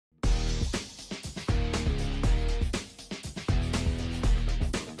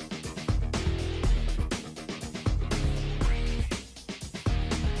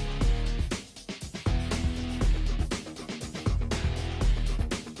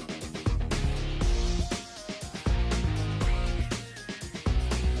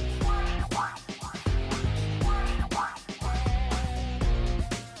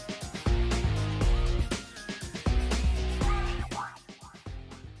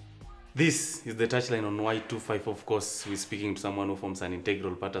This is the touchline on Y254. Of course, we're speaking to someone who forms an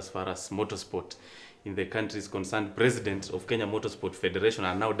integral part as far as motorsport in the country is concerned. President of Kenya Motorsport Federation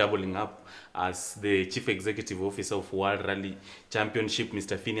are now doubling up as the Chief Executive Officer of World Rally Championship,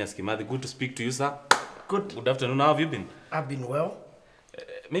 Mr. Phineas Kimathi. Good to speak to you, sir. Good afternoon. How have you been? I've been well.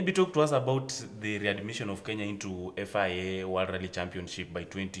 Maybe talk to us about the readmission of Kenya into FIA World Rally Championship by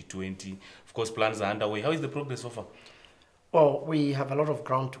 2020. Of course, plans are underway. How is the progress so far? Well, we have a lot of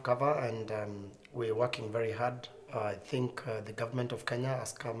ground to cover, and we're working very hard. I think the government of Kenya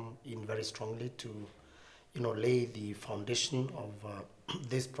has come in very strongly to, lay the foundation of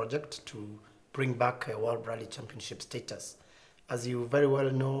this project to bring back a World Rally Championship status. As you very well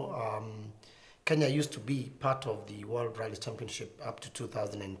know, Kenya used to be part of the World Rally Championship up to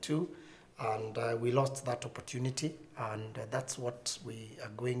 2002, and we lost that opportunity, and that's what we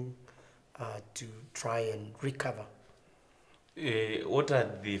are going to try and recover. What are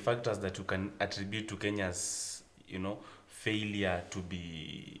the factors that you can attribute to Kenya's, failure to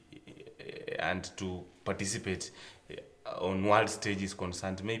be and to participate on world stage is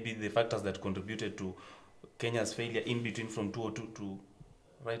concerned? Maybe the factors that contributed to Kenya's failure in between from 2002 to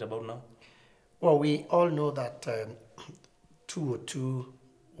right about now? Well, we all know that 2002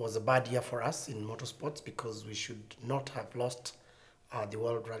 was a bad year for us in motorsports because we should not have lost the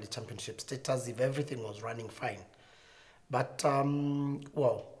World Rally Championship status if everything was running fine. But,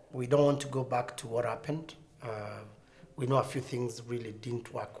 well, we don't want to go back to what happened. We know a few things really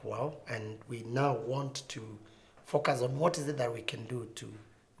didn't work well, and we now want to focus on what is it that we can do to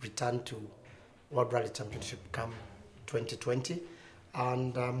return to World Rally Championship come 2020.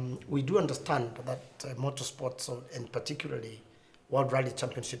 And we do understand that motorsports, and particularly World Rally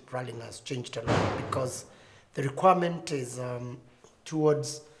Championship rallying, has changed a lot because the requirement is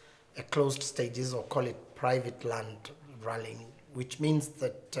towards a closed stages, or call it private land rallying, which means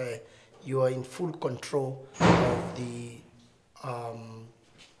that you are in full control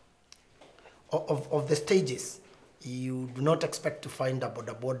of the stages. You do not expect to find a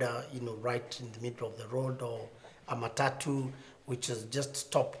boda, right in the middle of the road, or a matatu which is just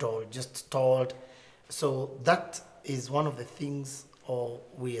stopped or just stalled. So that is one of the things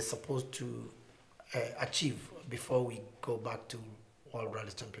we are supposed to achieve before we go back to World Rally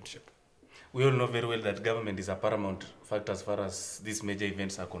Championship. We all know very well that government is a paramount factor as far as these major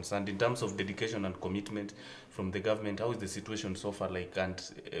events are concerned. In terms of dedication and commitment from the government, how is the situation so far like, and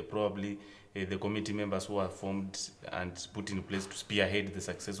probably the committee members who are formed and put in place to spearhead the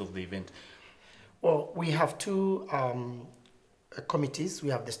success of the event? Well, we have two committees. We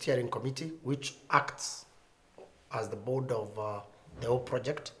have the steering committee, which acts as the board of the whole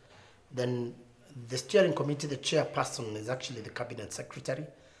project. Then the steering committee, the chairperson is actually the cabinet secretary.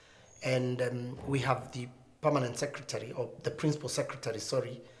 And we have the permanent secretary, or the principal secretary,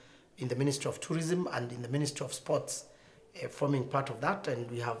 sorry, in the Ministry of Tourism and in the Ministry of Sports, forming part of that. And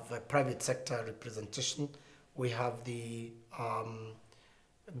we have a private sector representation. We have the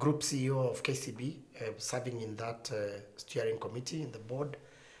group CEO of KCB serving in that steering committee, in the board.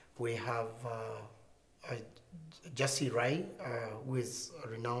 We have Jesse Rai, who is a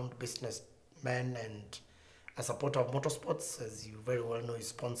renowned businessman and a supporter of motorsports. As you very well know, he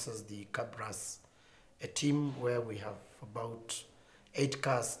sponsors the Cabras, a team where we have about 8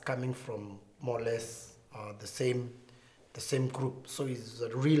 cars coming from more or less the same group. So he's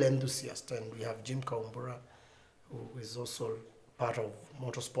a real enthusiast. And we have Jim Kaumbura, who is also part of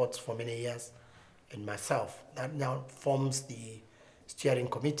motorsports for many years, and myself. That now forms the steering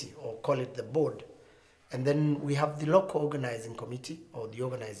committee, or call it the board. And then we have the local organizing committee, or the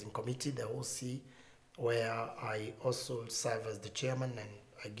organizing committee, the OC, where I also serve as the chairman and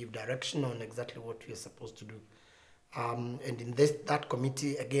I give direction on exactly what we are supposed to do. And in that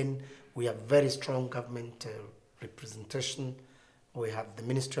committee, again, we have very strong government representation. We have the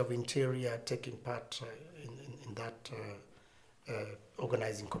Ministry of Interior taking part in that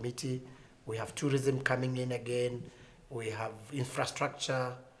organizing committee. We have tourism coming in again. We have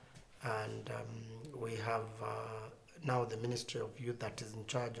infrastructure, and we have now the Ministry of Youth that is in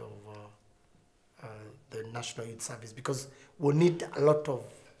charge of the National Youth Service, because we'll need a lot of,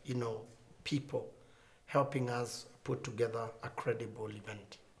 people helping us put together a credible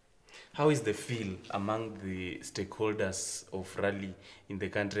event. How is the feel among the stakeholders of rally in the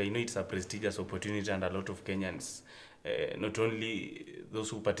country? I know it's a prestigious opportunity, and a lot of Kenyans, not only those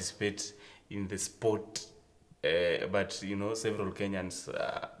who participate in the sport, but several Kenyans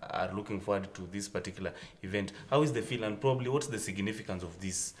are looking forward to this particular event. How is the feel, and probably what's the significance of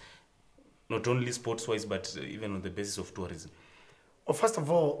this, not only sports-wise, but even on the basis of tourism? Well, first of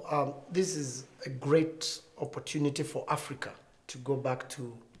all, this is a great opportunity for Africa to go back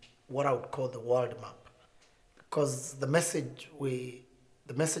to what I would call the world map, because the message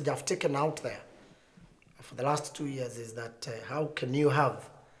I've taken out there for the last 2 years is that how can you have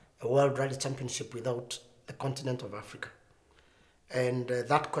a World Rally Championship without the continent of Africa? And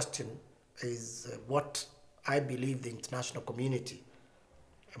that question is what I believe the international community,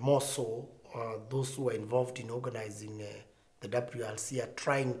 more so those who are involved in organizing the WRC, are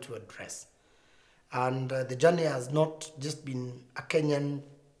trying to address. And the journey has not just been a Kenyan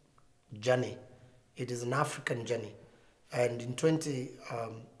journey, it is an African journey. And in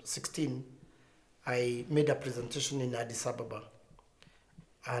 2016, I made a presentation in Addis Ababa,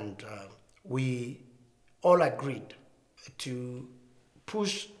 and we all agreed to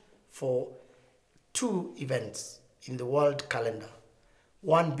push for 2 events in the world calendar,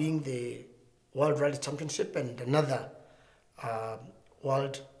 one being the World Rally Championship and another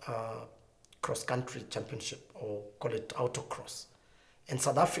World Cross-Country Championship, or call it autocross. And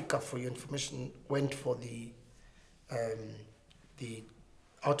South Africa, for your information, went for the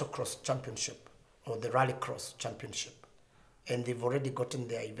autocross championship, or the rallycross championship. And they've already gotten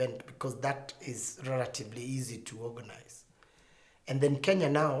their event because that is relatively easy to organize. And then Kenya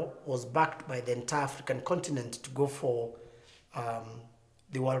now was backed by the entire African continent to go for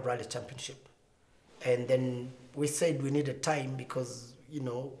the World Rally Championship. And then we said we needed time because,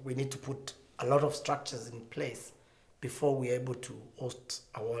 we need to put a lot of structures in place before we're able to host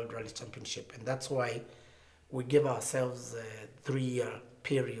a World Rally Championship. And that's why we gave ourselves a 3-year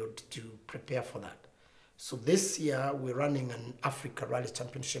period to prepare for that. So this year we're running an Africa Rally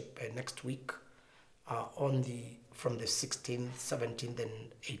Championship next week from the 16th, 17th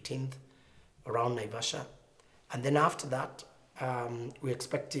and 18th around Naivasha. And then after that, we're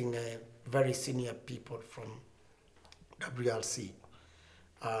expecting very senior people from WRC.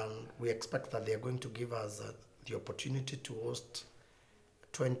 And we expect that they're going to give us the opportunity to host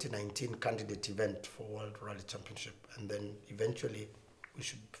 2019 candidate event for World Rally Championship. And then eventually we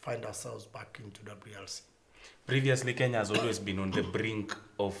should find ourselves back into WRC. Previously, Kenya has always been on the brink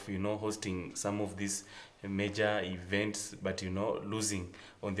of, hosting some of these major events, but, losing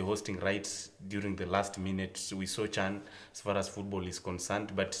on the hosting rights during the last minute. We saw Chan as far as football is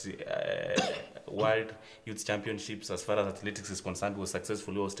concerned, but World Youth Championships, as far as athletics is concerned, was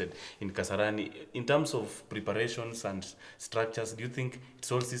successfully hosted in Kasarani. In terms of preparations and structures, do you think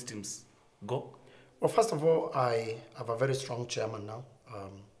it's all systems go? Well, first of all, I have a very strong chairman now,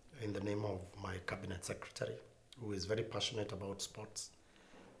 in the name of my cabinet secretary, who is very passionate about sports.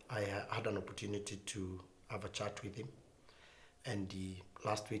 I had an opportunity to have a chat with him, and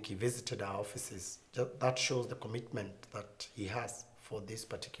last week he visited our offices. That shows the commitment that he has for this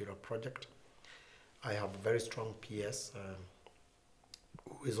particular project. I have a very strong PS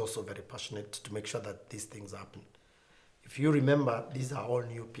who is also very passionate to make sure that these things happen. If you remember, these are all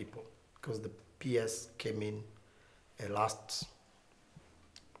new people because the PS came in last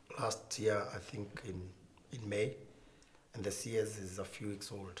year, I think in May, and the CS is a few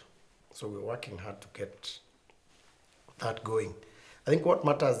weeks old. So we're working hard to get that going. I think what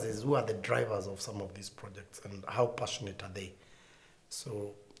matters is who are the drivers of some of these projects and how passionate are they.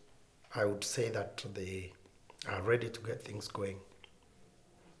 So I would say that they are ready to get things going.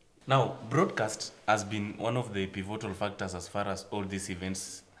 Now, broadcast has been one of the pivotal factors as far as all these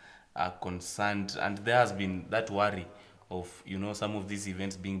events are concerned, and there has been that worry of, some of these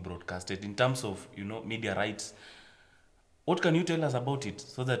events being broadcasted. In terms of, media rights, what can you tell us about it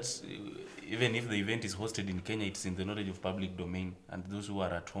so that even if the event is hosted in Kenya, it's in the knowledge of public domain, and those who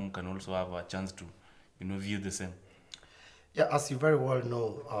are at home can also have a chance to, view the same? Yeah, as you very well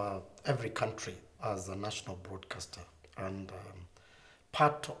know, every country has a national broadcaster, and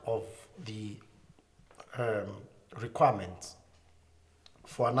part of the requirements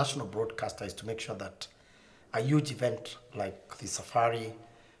for a national broadcaster is to make sure that a huge event like the Safari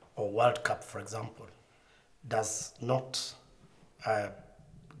or World Cup, for example, does not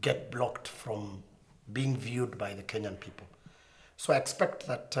get blocked from being viewed by the Kenyan people. So I expect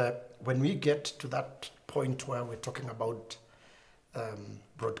that when we get to that point where we're talking about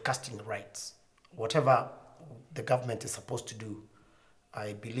broadcasting rights, whatever the government is supposed to do,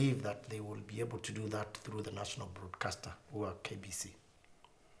 I believe that they will be able to do that through the national broadcaster, who are KBC.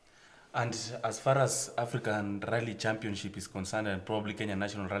 And as far as African Rally Championship is concerned, and probably Kenya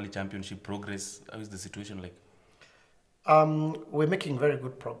National Rally Championship progress, how is the situation like? We're making very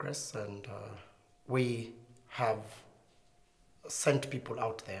good progress, and we have sent people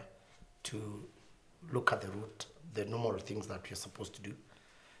out there to look at the route, the normal things that we're supposed to do,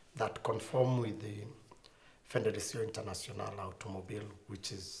 that conform with the Federación Internacional Automobile,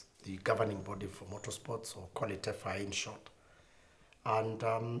 which is the governing body for motorsports, or call it FIA in short. And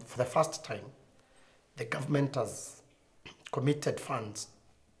for the first time, the government has committed funds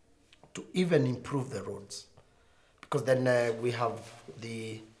to even improve the roads. Because then we have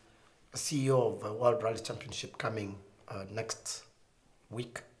the CEO of World Rally Championship coming next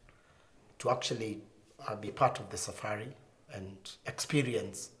week to actually be part of the safari and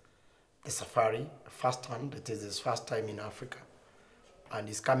experience the safari firsthand. It is his first time in Africa. And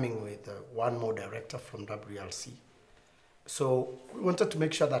he's coming with one more director from WRC. So we wanted to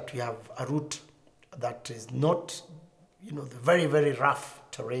make sure that we have a route that is not, the very, very rough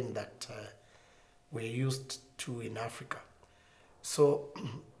terrain that we're used to in Africa. So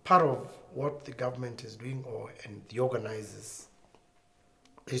part of what the government is doing and the organizers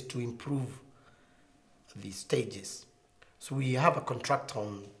is to improve the stages. So we have a contractor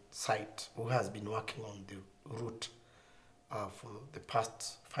on site who has been working on the route for the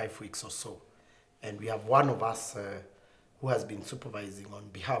past 5 weeks or so. And we have one of us who has been supervising on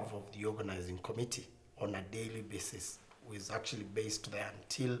behalf of the organizing committee on a daily basis, who is actually based there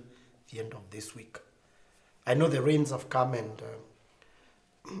until the end of this week. I know the rains have come and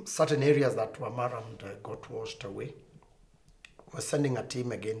certain areas that were around got washed away. We're sending a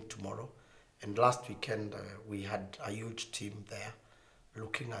team again tomorrow. And last weekend, we had a huge team there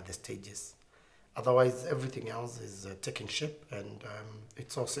looking at the stages. Otherwise, everything else is taking shape and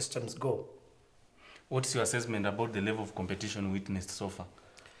it's all systems go. What's your assessment about the level of competition witnessed so far?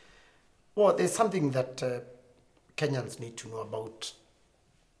 Well, there's something that Kenyans need to know about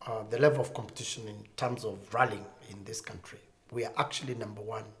the level of competition in terms of rallying in this country. We are actually number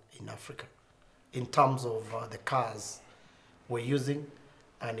one in Africa in terms of the cars we're using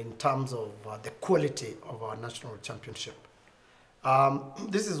and in terms of the quality of our national championship.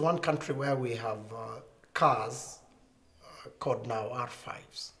 This is one country where we have cars called now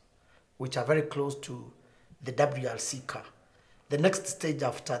R5s, which are very close to the WRC car. The next stage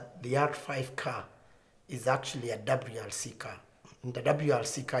after the R5 car is actually a WRC car. And the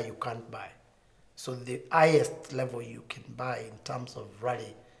WRC car you can't buy. So the highest level you can buy in terms of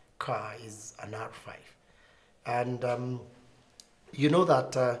rally car is an R5. And you know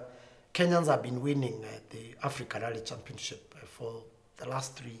that Kenyans have been winning the Africa Rally Championship for the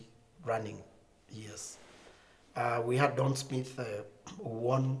last 3 running years. We had Don Smith who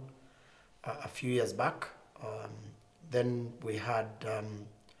won a few years back. Then we had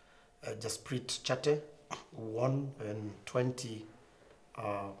Jasprit Chate who won in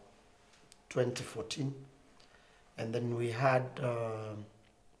 2014. And then we had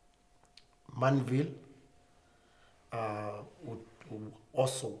Manville who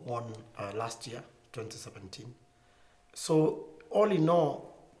also won last year, 2017. So all in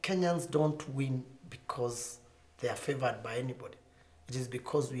all, Kenyans don't win because they are favored by anybody. It is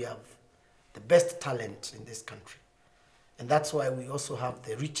because we have the best talent in this country. And that's why we also have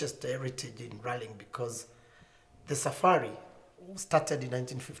the richest heritage in rallying, because the safari started in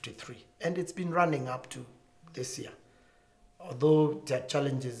 1953 and it's been running up to this year. Although there are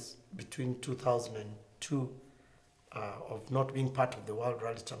challenges between 2002 of not being part of the World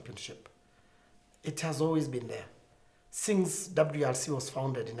Rally Championship, it has always been there. Since WRC was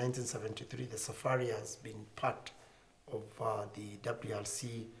founded in 1973, the safari has been part of the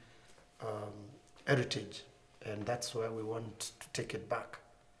WRC heritage, and that's where we want to take it back.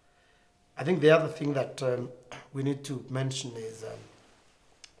 I think the other thing that we need to mention is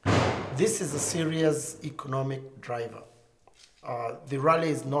this is a serious economic driver. The rally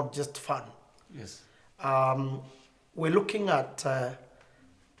is not just fun. Yes. We're looking at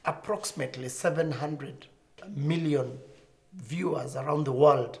approximately 700 million viewers around the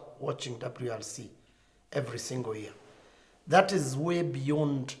world watching WRC every single year. That is way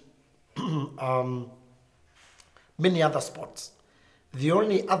beyond many other sports. The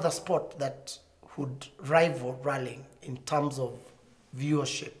only other sport that would rival rallying in terms of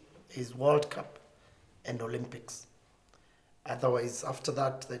viewership is World Cup and Olympics. Otherwise, after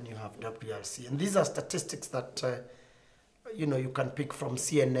that, then you have WRC. And these are statistics that you can pick from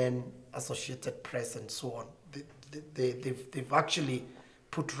CNN, Associated Press, and so on. They've actually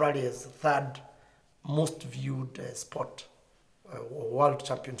put rally as the 3rd most viewed sport or world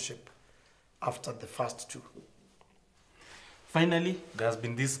championship after the first 2. Finally, there's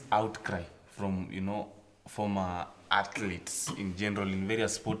been this outcry from, former athletes in general in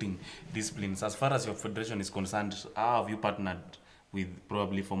various sporting disciplines. As far as your federation is concerned, how have you partnered with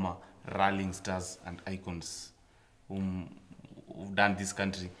probably former rallying stars and icons who've done this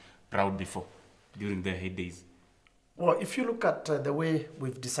country proud before during their heydays? Well, if you look at the way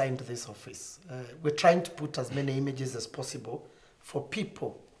we've designed this office, we're trying to put as many images as possible for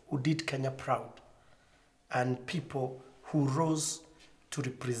people who did Kenya proud and people who rose to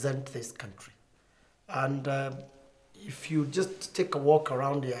represent this country. And if you just take a walk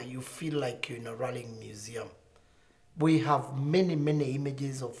around here, you feel like you're in a rallying museum. We have many, many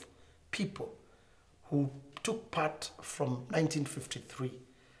images of people who took part from 1953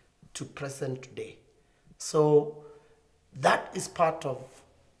 to present day. So that is part of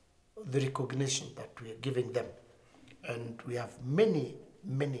the recognition that we are giving them. And we have many,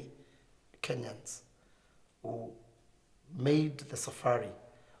 many Kenyans who made the safari,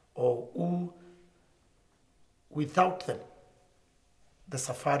 or who, without them, the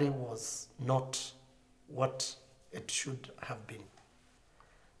safari was not what it should have been.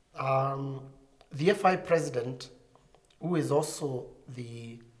 The FI president, who is also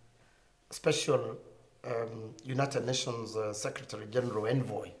the special United Nations Secretary General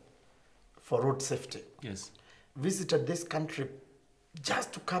Envoy for road safety, yes, visited this country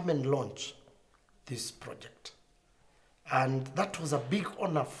just to come and launch this project. And that was a big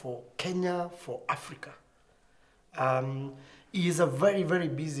honor for Kenya, for Africa. He is a very, very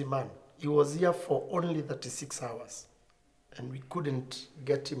busy man. He was here for only 36 hours, and we couldn't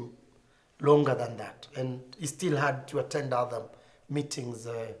get him longer than that. And he still had to attend other meetings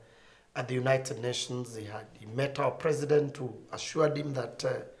at the United Nations. He met our president, who assured him that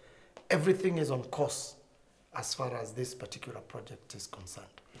everything is on course as far as this particular project is concerned.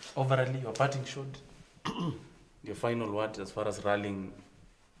 Overall, your parting shot, your final word as far as rallying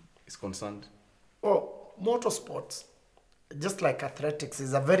is concerned? Well, motorsports, just like athletics,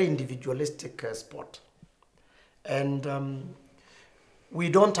 is a very individualistic sport. And we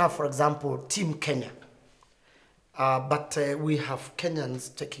don't have, for example, Team Kenya, but we have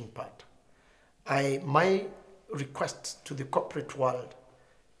Kenyans taking part. My request to the corporate world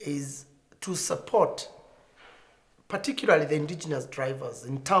is to support particularly the indigenous drivers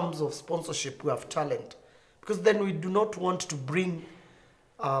in terms of sponsorship. We have talent, because then we do not want to bring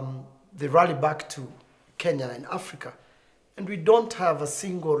the rally back to Kenya and Africa, and we don't have a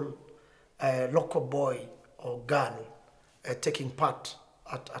single local boy or girl taking part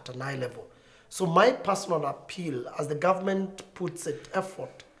at an high level. So my personal appeal, as the government puts its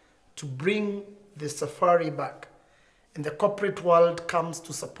effort to bring the safari back, and the corporate world comes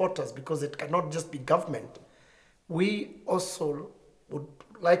to support us, because it cannot just be government, we also would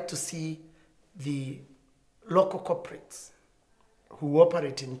like to see the local corporates who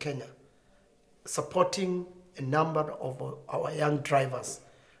operate in Kenya supporting a number of our young drivers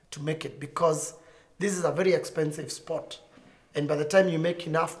to make it, because this is a very expensive sport. And by the time you make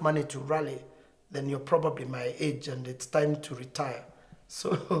enough money to rally, then you're probably my age and it's time to retire.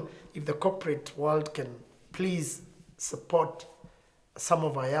 So if the corporate world can please support some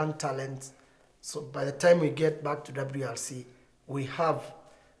of our young talents, so by the time we get back to WRC, we have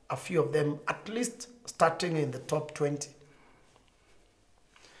a few of them at least starting in the top 20.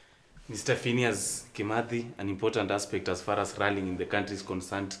 Mr. Phineas Kimathi, an important aspect as far as rallying in the country is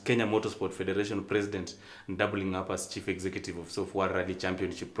concerned, Kenya Motorsport Federation President, and doubling up as Chief Executive of Software Rally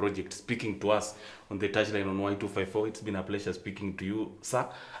Championship Project, speaking to us on the touchline on Y254. It's been a pleasure speaking to you, sir,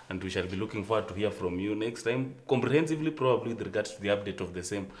 and we shall be looking forward to hear from you next time, comprehensively probably with regards to the update of the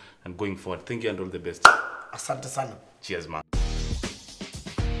same and going forward. Thank you and all the best. Asante sana. Cheers, man.